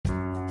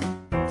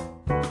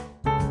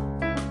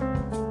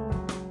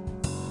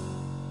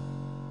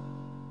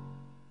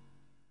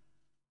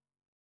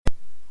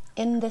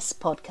In this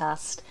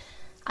podcast,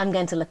 I'm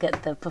going to look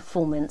at the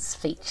performance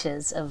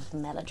features of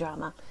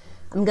melodrama.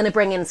 I'm going to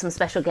bring in some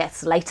special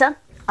guests later.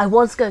 I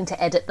was going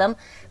to edit them,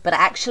 but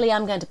actually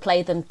I'm going to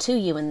play them to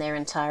you in their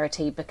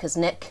entirety because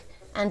Nick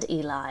and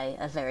Eli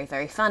are very,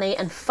 very funny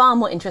and far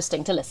more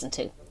interesting to listen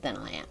to than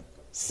I am.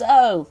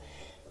 So,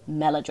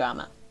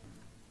 melodrama.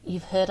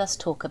 You've heard us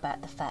talk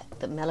about the fact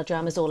that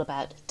melodrama is all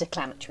about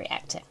declamatory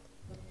acting.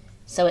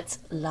 So it's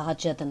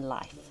larger than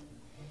life.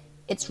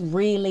 It's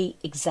really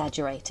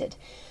exaggerated.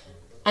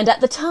 And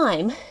at the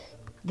time,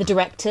 the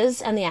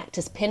directors and the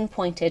actors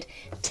pinpointed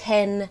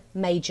 10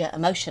 major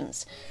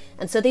emotions.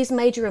 And so these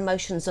major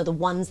emotions are the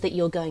ones that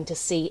you're going to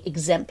see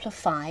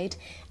exemplified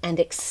and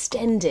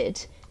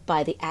extended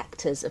by the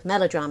actors of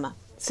melodrama.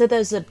 So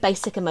those are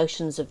basic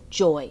emotions of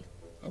joy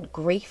and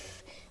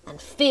grief and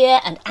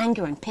fear and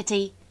anger and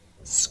pity,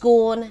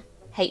 scorn,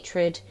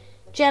 hatred,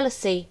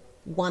 jealousy,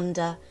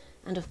 wonder,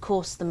 and of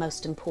course the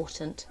most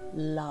important,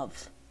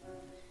 love.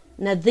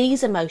 Now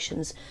these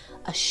emotions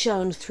are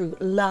shown through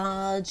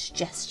large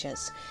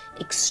gestures,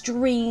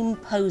 extreme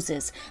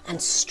poses,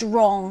 and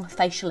strong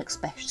facial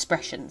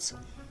expressions.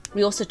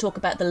 We also talk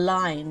about the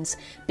lines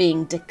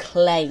being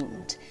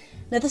declaimed.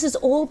 Now this is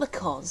all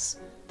because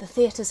the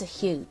theatres are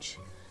huge.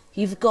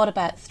 You've got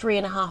about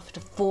 3,500 to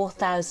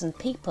 4,000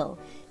 people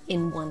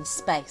in one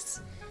space.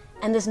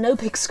 And there's no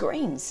big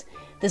screens.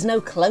 There's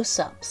no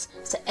close-ups.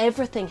 So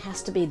everything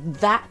has to be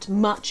that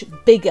much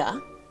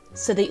bigger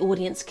so the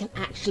audience can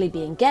actually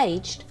be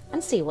engaged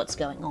and see what's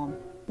going on.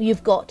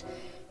 You've got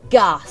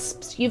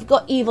gasps, you've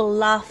got evil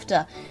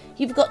laughter,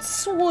 you've got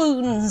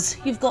swoons,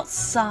 you've got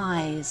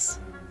sighs.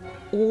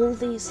 All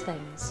these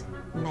things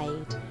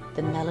made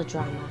the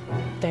melodrama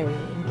very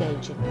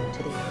engaging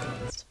to the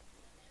audience.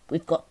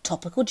 We've got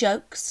topical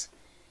jokes,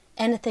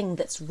 anything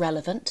that's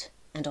relevant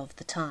and of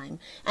the time,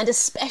 and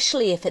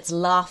especially if it's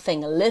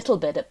laughing a little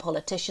bit at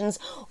politicians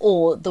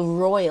or the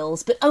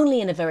royals, but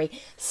only in a very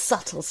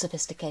subtle,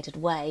 sophisticated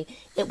way,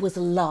 it was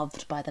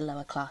loved by the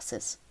lower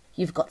classes.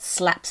 You've got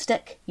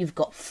slapstick, you've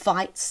got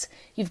fights,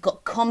 you've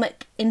got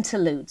comic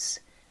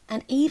interludes,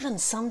 and even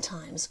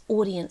sometimes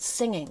audience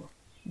singing.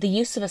 The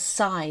use of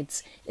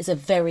asides is a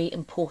very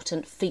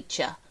important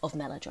feature of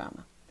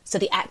melodrama. So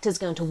the actor's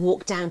going to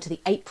walk down to the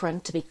apron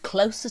to be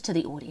closer to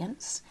the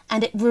audience,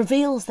 and it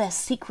reveals their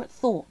secret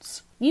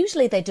thoughts.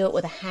 Usually they do it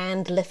with a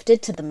hand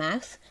lifted to the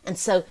mouth, and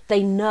so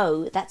they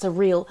know that's a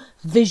real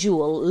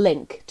visual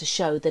link to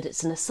show that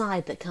it's an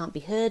aside that can't be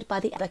heard by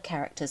the other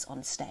characters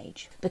on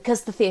stage.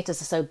 Because the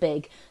theatres are so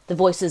big, the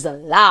voices are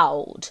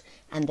loud,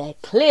 and they're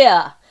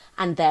clear,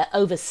 and they're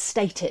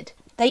overstated.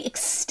 They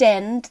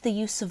extend the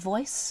use of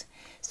voice,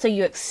 so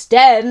you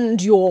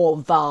extend your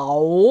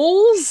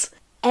vowels,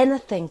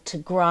 anything to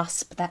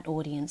grasp that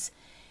audience.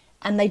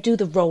 And they do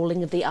the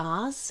rolling of the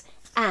R's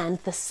and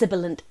the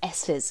sibilant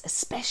S's,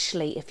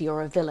 especially if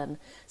you're a villain.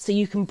 So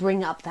you can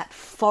bring up that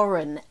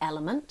foreign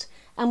element.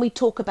 And we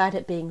talk about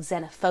it being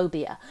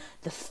xenophobia,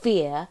 the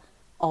fear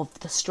of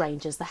the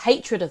strangers, the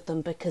hatred of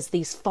them because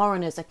these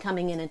foreigners are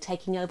coming in and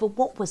taking over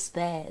what was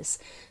theirs.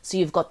 So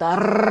you've got the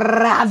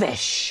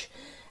ravish,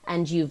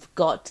 and you've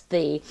got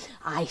the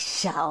I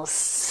shall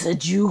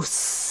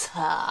seduce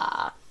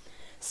her.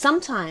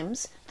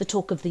 Sometimes the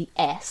talk of the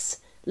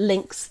S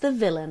links the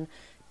villain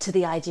to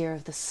the idea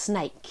of the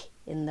snake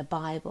in the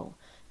Bible.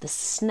 The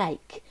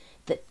snake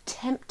that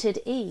tempted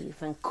Eve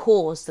and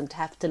caused them to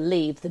have to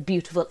leave the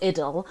beautiful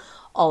idyll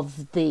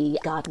of the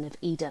Garden of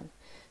Eden.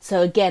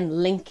 So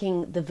again,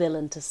 linking the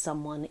villain to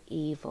someone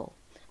evil.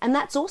 And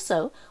that's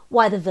also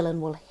why the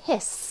villain will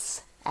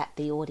hiss at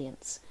the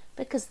audience,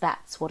 because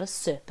that's what a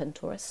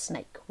serpent or a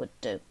snake would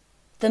do.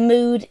 The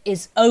mood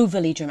is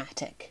overly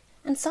dramatic,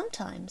 and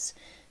sometimes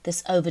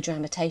this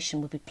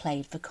over-dramatization would be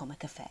played for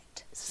comic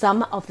effect.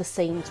 Some of the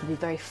scenes would be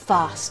very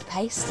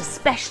fast-paced,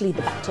 especially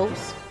the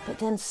battles, but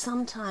then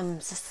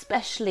sometimes,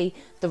 especially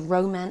the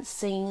romance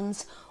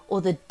scenes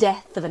or the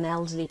death of an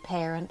elderly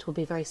parent would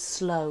be very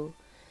slow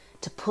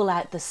to pull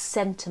out the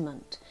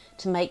sentiment,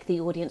 to make the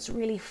audience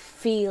really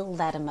feel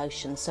that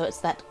emotion. So it's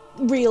that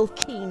real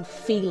keen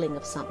feeling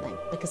of something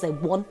because they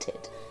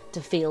wanted to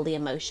feel the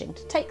emotion,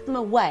 to take them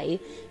away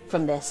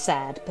from their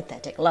sad,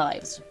 pathetic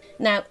lives.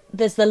 Now,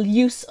 there's the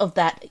use of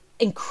that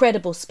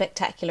incredible,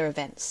 spectacular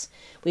events.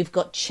 We've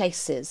got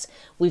chases,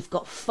 we've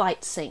got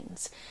fight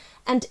scenes.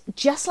 And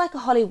just like a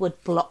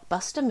Hollywood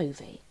blockbuster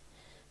movie,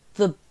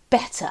 the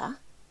better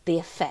the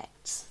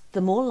effects,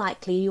 the more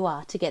likely you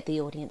are to get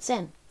the audience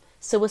in.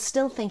 So we're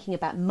still thinking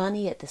about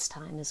money at this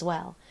time as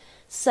well.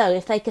 So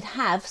if they could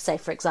have, say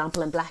for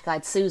example in Black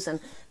Eyed Susan,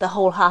 the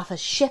whole half a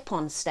ship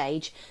on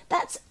stage,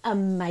 that's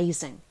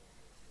amazing.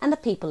 And the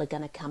people are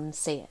going to come and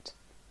see it.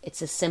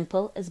 It's as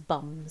simple as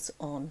bums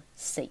on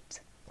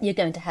seat. You're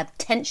going to have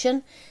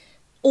tension,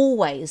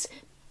 always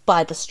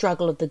by the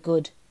struggle of the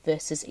good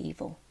versus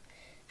evil.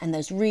 And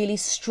those really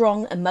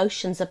strong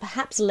emotions are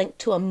perhaps linked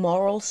to a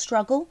moral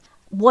struggle.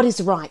 What is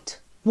right?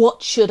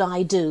 What should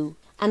I do?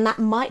 And that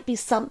might be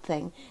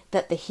something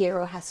that the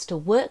hero has to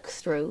work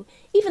through,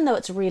 even though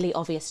it's really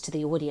obvious to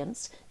the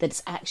audience that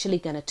it's actually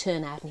going to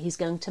turn out and he's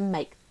going to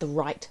make the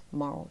right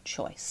moral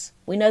choice.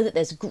 We know that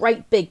there's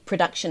great big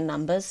production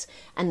numbers,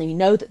 and we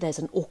know that there's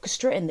an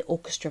orchestra in the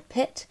orchestra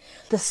pit.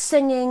 The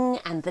singing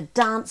and the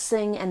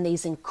dancing and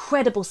these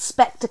incredible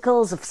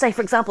spectacles of, say,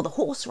 for example, the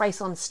horse race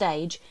on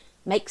stage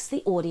makes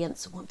the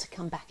audience want to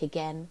come back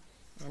again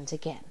and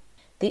again.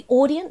 The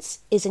audience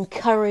is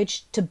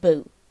encouraged to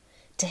boo,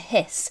 to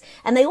hiss,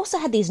 and they also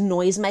had these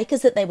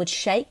noisemakers that they would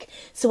shake,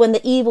 so when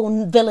the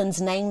evil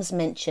villain's name's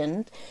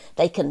mentioned,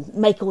 they can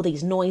make all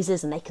these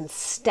noises and they can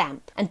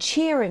stamp. And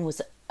cheering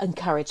was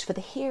encouraged for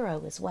the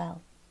hero as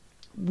well.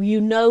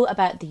 You know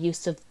about the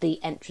use of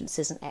the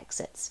entrances and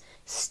exits.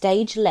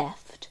 Stage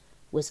left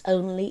was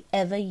only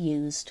ever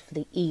used for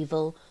the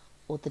evil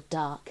or the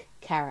dark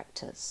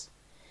characters.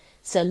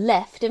 So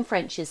left in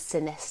French is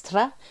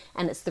sinistre,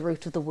 and it's the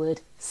root of the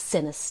word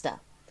sinister.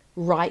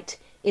 Right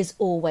is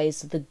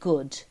always the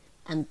good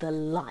and the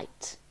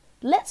light.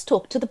 Let's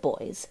talk to the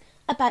boys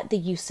about the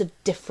use of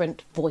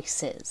different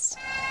voices.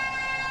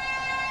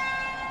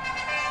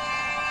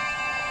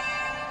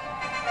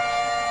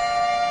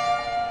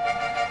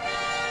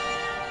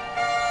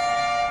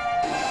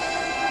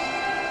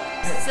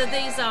 So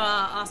these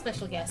are our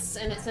special guests,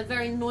 and it's a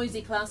very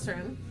noisy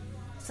classroom,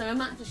 so I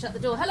might have to shut the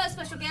door. Hello,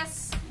 special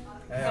guests.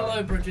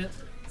 Hello, Bridget.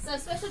 So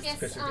special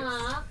guests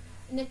are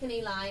Nick and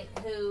Eli,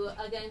 who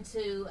are going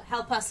to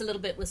help us a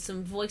little bit with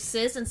some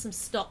voices and some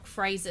stock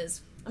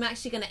phrases. I'm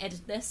actually going to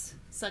edit this,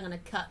 so I'm going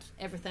to cut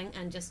everything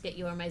and just get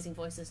your amazing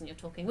voices and your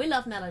talking. We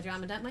love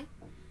melodrama, don't we?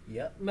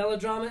 Yep.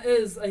 Melodrama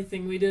is a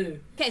thing we do.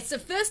 Okay, so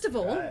first of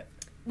all,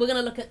 we're going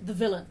to look at the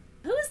villain.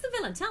 Who is the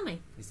villain? Tell me.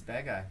 He's the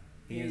bad guy.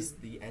 He is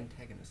the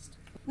antagonist.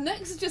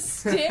 Nick's just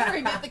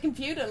staring at the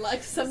computer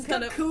like some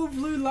kind of cool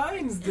blue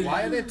lines, dude.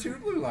 Why are there two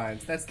blue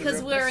lines? That's the because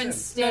real we're in question.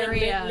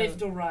 stereo.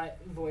 Left or right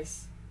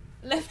voice.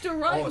 Left or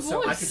right voice.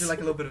 So I could do like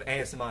a little bit of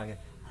ASMR on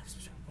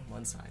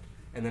one side,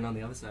 and then on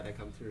the other side I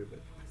come through.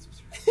 But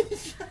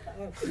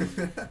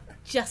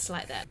just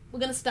like that. We're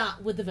going to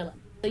start with the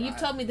villain. So you've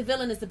told me the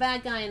villain is the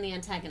bad guy and the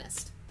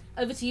antagonist.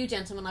 Over to you,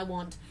 gentlemen. I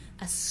want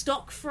a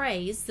stock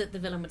phrase that the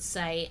villain would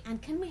say, and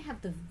can we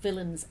have the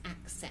villain's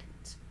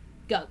accent?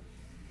 Go.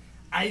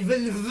 I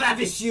will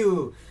ravish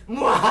you.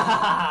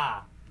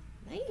 Mwah!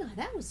 Eli,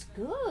 that was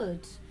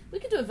good. We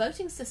could do a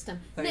voting system.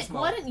 Thanks, Nick,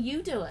 Mom. why don't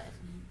you do it?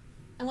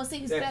 And we'll see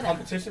who's better.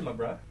 Competition, my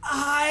bro.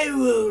 I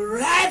will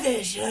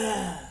ravish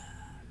her.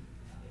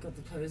 Got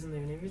the pose in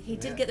there and everything. He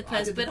did get the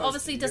pose, did the but pose.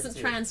 obviously You doesn't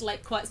did too.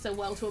 translate quite so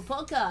well to a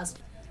podcast.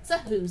 So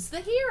who's the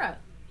hero?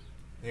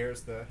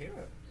 Here's the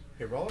hero.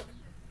 Heroic,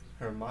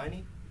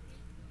 Hermione.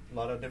 A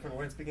lot of different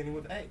words beginning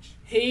with H.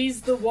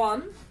 He's the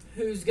one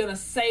who's gonna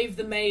save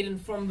the maiden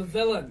from the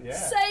villain. Yeah.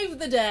 Save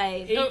the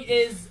day. He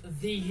is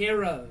the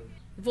hero.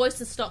 Voice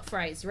and stock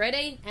phrase.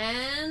 Ready?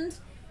 And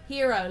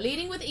hero.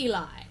 Leading with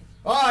Eli.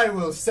 I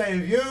will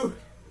save you.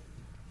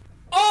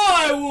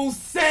 I will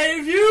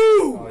save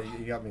you! Oh,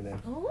 you got me there.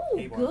 Oh,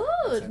 He won. good.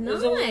 That's it.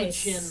 There's all the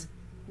Nice. chin.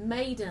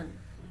 Maiden.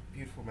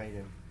 Beautiful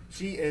maiden.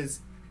 She is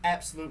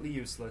absolutely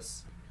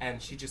useless,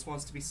 and she just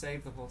wants to be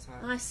saved the whole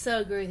time. I so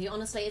agree with you.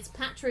 Honestly, it's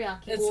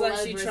patriarchy It's all like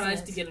over, she isn't tries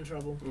it? to get in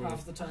trouble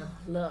half the time.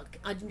 Look,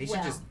 He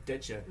should just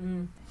ditch her.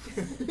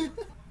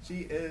 She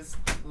is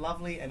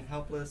lovely and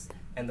helpless,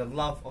 and the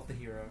love of the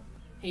hero.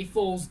 He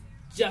falls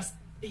just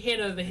head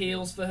over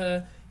heels for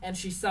her, and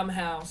she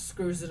somehow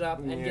screws it up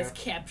and Yeah. gets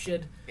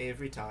captured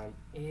Every time.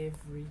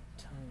 every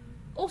time.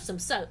 Awesome.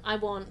 So, I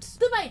want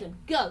the maiden.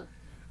 Go.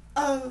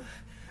 Oh,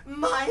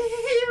 my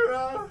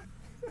hero!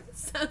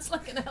 Sounds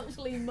like an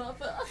elderly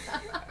mother.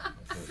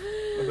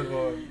 A bit of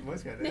a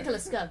voice guy there.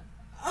 Nicholas, go.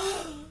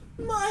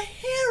 My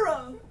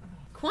hero!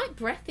 Quite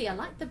breathy. I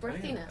like the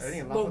breathiness. I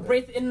only love Well, with it.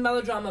 breath in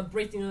melodrama,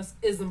 breathiness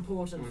is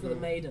important for the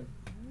maiden.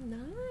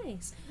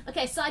 Nice.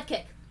 Okay,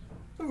 sidekick.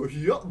 Oh,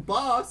 yup,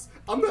 boss!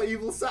 I'm the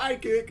evil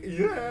sidekick,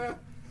 yeah!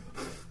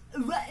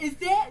 What is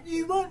that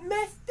you want,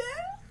 master?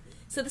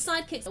 So the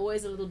sidekick's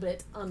always a little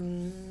bit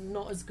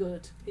not as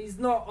good. He's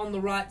not on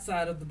the right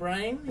side of the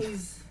brain.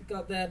 He's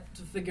got that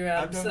to figure I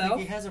out don't himself.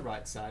 think he has a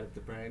right side of the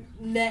brain.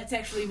 And that's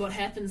actually what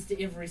happens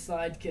to every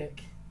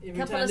sidekick. Every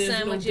Couple time of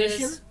there's an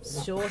audition,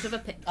 sandwiches, short of a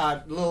pick.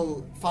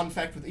 Little fun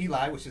fact with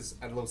Eli, which is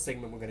a little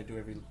segment we're going to do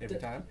every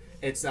time.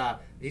 It's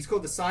he's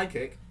called the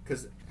sidekick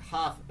because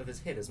half of his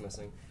head is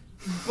missing.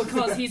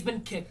 because he's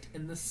been kicked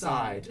in the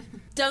side.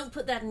 Don't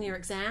put that in your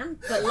exam,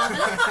 but love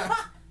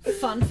it.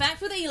 Fun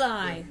fact with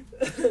Eli.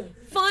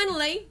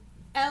 Finally,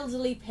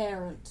 elderly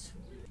parent.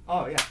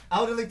 Oh yeah,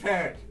 elderly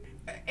parent.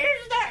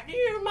 Is that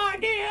you, my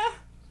dear?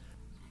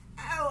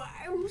 Oh,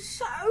 I'm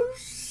so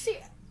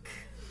sick.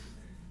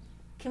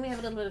 Can we have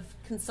a little bit of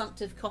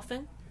consumptive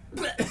coughing?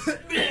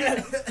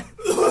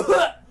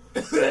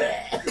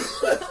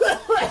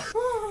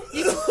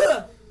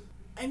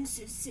 I'm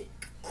so sick.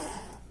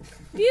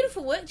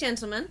 Beautiful work,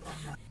 gentlemen.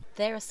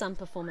 There are some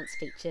performance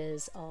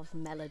features of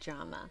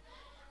melodrama.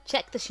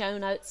 Check the show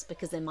notes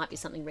because there might be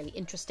something really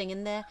interesting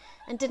in there.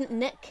 And didn't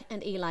Nick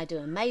and Eli do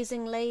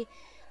amazingly?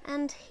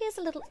 And here's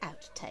a little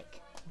outtake.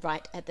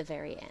 right at the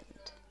very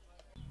end.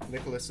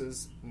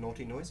 Nicholas's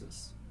Naughty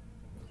Noises.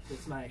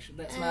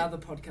 That's my other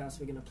podcast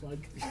we're going to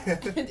plug.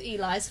 And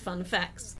Eli's fun facts.